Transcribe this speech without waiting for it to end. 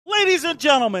Ladies and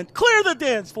gentlemen, clear the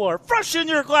dance floor, freshen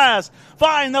your glass,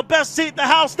 find the best seat in the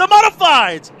house. The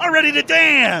Modifieds are ready to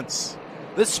dance.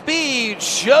 The Speed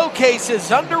Showcase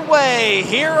is underway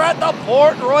here at the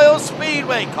Port Royal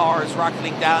Speedway. Cars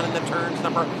rocketing down in the turns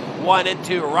number 1 and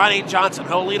 2. Ronnie Johnson,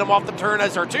 he'll lead them off the turn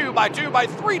as they're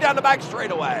 2x3 down the back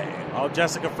straightaway. Oh,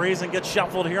 Jessica Friesen gets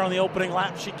shuffled here on the opening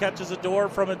lap. She catches a door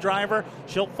from a driver.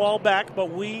 She'll fall back,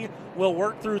 but we will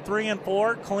work through 3 and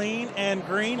 4, clean and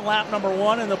green. Lap number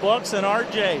 1 in the books, and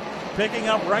RJ picking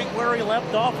up right where he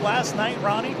left off last night.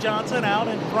 Ronnie Johnson out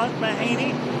in front.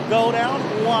 Mahaney,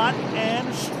 Godown, Watt, and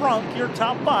Strunk, your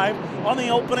top 5 on the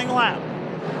opening lap.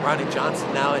 Ronnie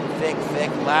Johnson now in thick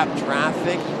lap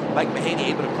traffic. Mike Mahaney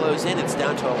able to close in. It's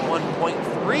down to a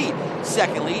 1.3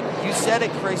 second lead. You said it,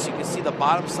 Chris. You can see the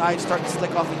bottom side starting to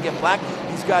slick off and get black.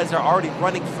 These guys are already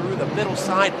running through the middle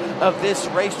side of this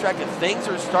racetrack, and things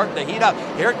are starting to heat up.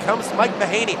 Here comes Mike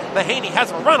Mahaney. Mahaney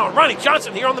has a run on Ronnie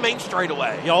Johnson here on the main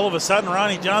straightaway. Yeah, all of a sudden,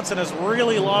 Ronnie Johnson has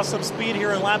really lost some speed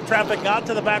here in lap traffic. Got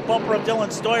to the back bumper of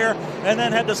Dylan Stoyer, and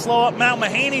then had to slow up. Now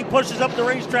Mahaney pushes up the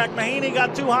racetrack. Mahaney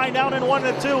got too high down in 1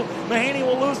 and 2. Mahaney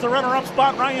will lose the runner-up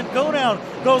spot. Ryan Godown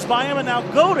goes by him, and now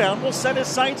Godown will set his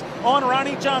sights on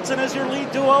Ronnie Johnson as your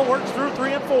lead duo works through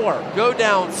 3 and 4.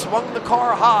 Godown swung the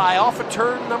car high off of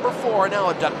turn number 4. Now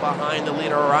a duck behind the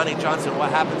leader, Ronnie Johnson.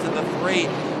 What happens in the 3?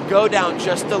 Godown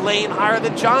just a lane higher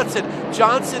than Johnson.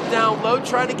 Johnson down low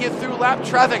trying to get through lap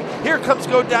traffic. Here comes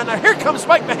Godown. Now here comes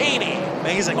Mike Mahaney.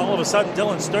 Amazing. All of a sudden,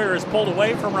 Dylan Stoyer is pulled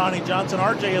away from Ronnie Johnson.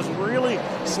 RJ has really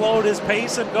slowed his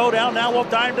pace, and Godown now will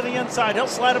dive to the inside. He'll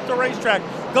slide up the racetrack.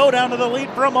 Go down to the lead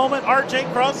for a moment.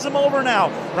 RJ crosses him over now.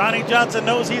 Ronnie Johnson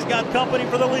knows he's got company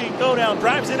for the lead. Godown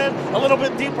drives it in a little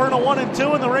bit deeper into 1 and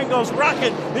 2, and the ring goes.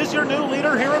 Rocket is your new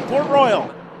leader here at Port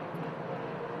Royal.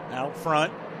 Out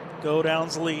front,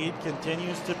 Godown's lead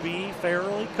continues to be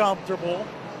fairly comfortable.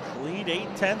 Lead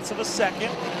 0.8 of a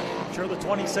second. I'm sure the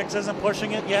 26 isn't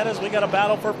pushing it yet as we got a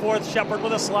battle for 4th. Sheppard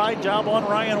with a slide job on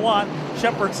Ryan Watt.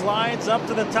 Sheppard slides up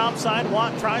to the top side.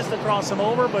 Watt tries to cross him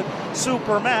over, but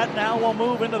Super Matt now will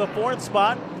move into the 4th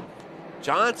spot.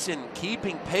 Johnson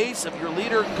keeping pace of your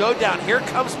leader, Godown. Here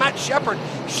comes Matt Sheppard.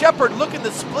 Sheppard looking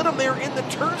to split him there in the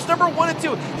turns number 1 and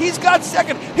 2. He's got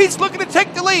second. He's looking to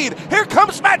take the lead. Here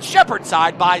comes Matt Sheppard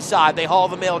side by side. They haul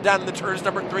the mail down in the turns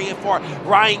number 3 and 4.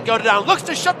 Ryan Godown looks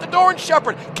to shut the door, and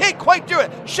Sheppard can't quite do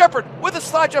it. Sheppard with a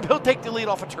slide jump. He'll take the lead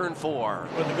off of turn 4.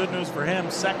 But the good news for him,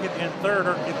 2nd and 3rd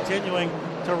are continuing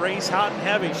to race hot and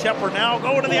heavy. Sheppard now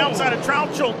going to the outside of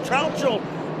Troutschel. Troutschel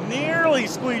nearly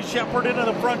squeezed Sheppard into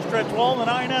the front stretch wall. The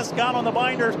 9S got on the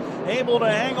binders, able to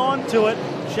hang on to it.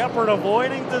 Sheppard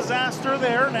avoiding disaster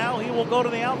there. Now he will go to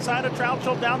the outside of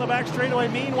Troutschel down the back straightaway.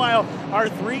 Meanwhile, our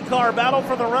 3-car battle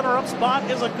for the runner-up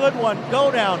spot is a good one.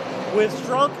 Godown with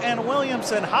Strunk and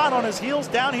Williamson hot on his heels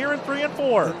down here in 3 and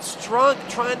 4. And Strunk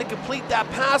trying to complete that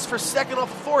pass for second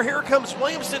off of 4. Here comes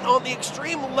Williamson on the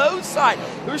extreme low side.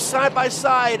 They're side by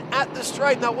side at the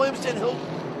stripe. Now Williamson, he'll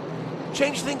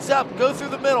change things up, go through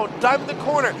the middle, dive in the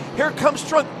corner. Here comes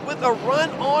Strunk with a run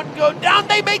on Godown.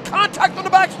 They make contact on the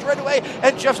back straightaway,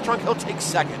 and Jeff Strunk, he'll take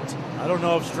second. I don't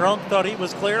know if Strunk thought he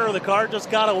was clear or the car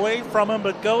just got away from him,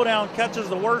 but Godown catches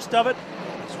the worst of it.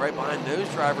 It's right behind those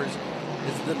drivers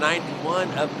is the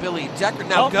 91 of Billy Decker.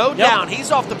 Now Godown,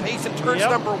 he's off the pace in turns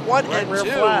number 1 and 2.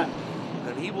 Flat.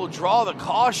 And he will draw the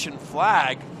caution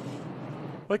flag.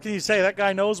 What can you say? That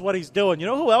guy knows what he's doing. You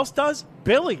know who else does?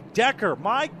 Billy Decker.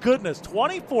 My goodness,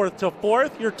 24th to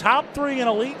 4th. Your top 3 in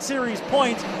Elite Series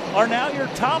points are now your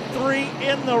top 3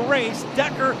 in the race.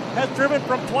 Decker has driven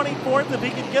from 24th, if he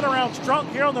can get around Strunk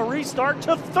here on the restart,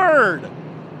 to 3rd.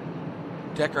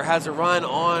 Decker has a run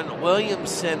on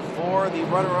Williamson for the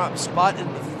runner-up spot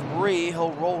in the 3.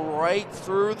 He'll roll right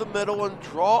through the middle and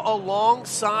draw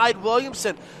alongside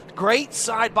Williamson. Great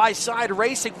side-by-side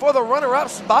racing for the runner-up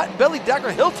spot. Billy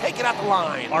Decker, he'll take it at the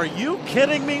line. Are you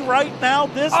kidding me right now?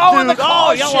 This dude, and the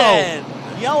caution.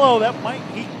 Yellow, that might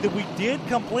we did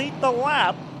complete the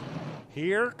lap.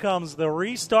 Here comes the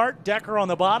restart. Decker on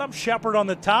the bottom, Sheppard on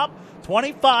the top.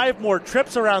 25 more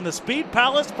trips around the Speed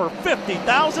Palace for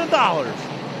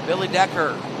 $50,000. Billy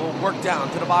Decker will work down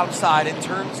to the bottom side in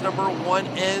turns number 1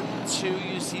 and 2.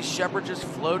 You see Sheppard just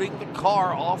floating the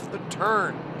car off the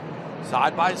turn.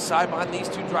 Side by side behind these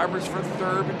two drivers for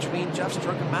 3rd between Jeff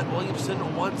Strunk and Matt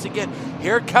Williamson once again.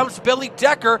 Here comes Billy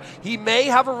Decker. He may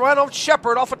have a run on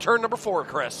Sheppard off of turn number 4,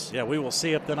 Chris. Yeah, we will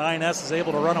see if the 9S is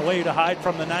able to run away to hide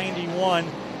from the 91.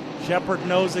 Sheppard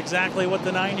knows exactly what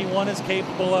the 91 is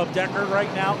capable of. Decker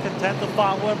right now content to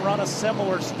follow him, run a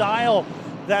similar style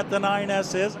that the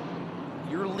 9S is.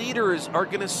 Your leaders are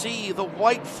going to see the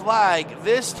white flag,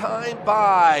 this time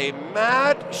by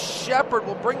Matt Sheppard.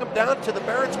 Will bring him down to the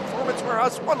Barrett's Performance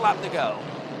Warehouse. 1 lap to go.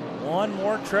 One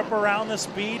more trip around the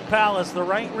Speed Palace. The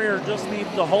right rear just needs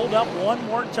to hold up one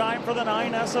more time for the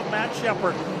 9S of Matt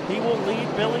Sheppard. He will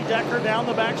lead Billy Decker down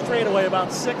the back straightaway.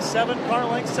 About 6-7 car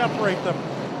lengths separate them.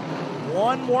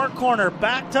 One more corner,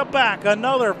 back to back.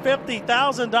 Another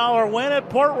 $50,000 win at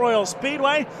Port Royal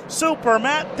Speedway. Super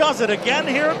Matt does it again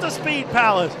here at the Speed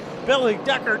Palace. Billy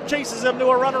Decker chases him to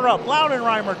a runner-up.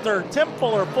 Loudenreimer third, Tim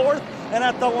Fuller fourth, and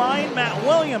at the line, Matt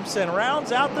Williamson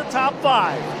rounds out the top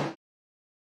 5.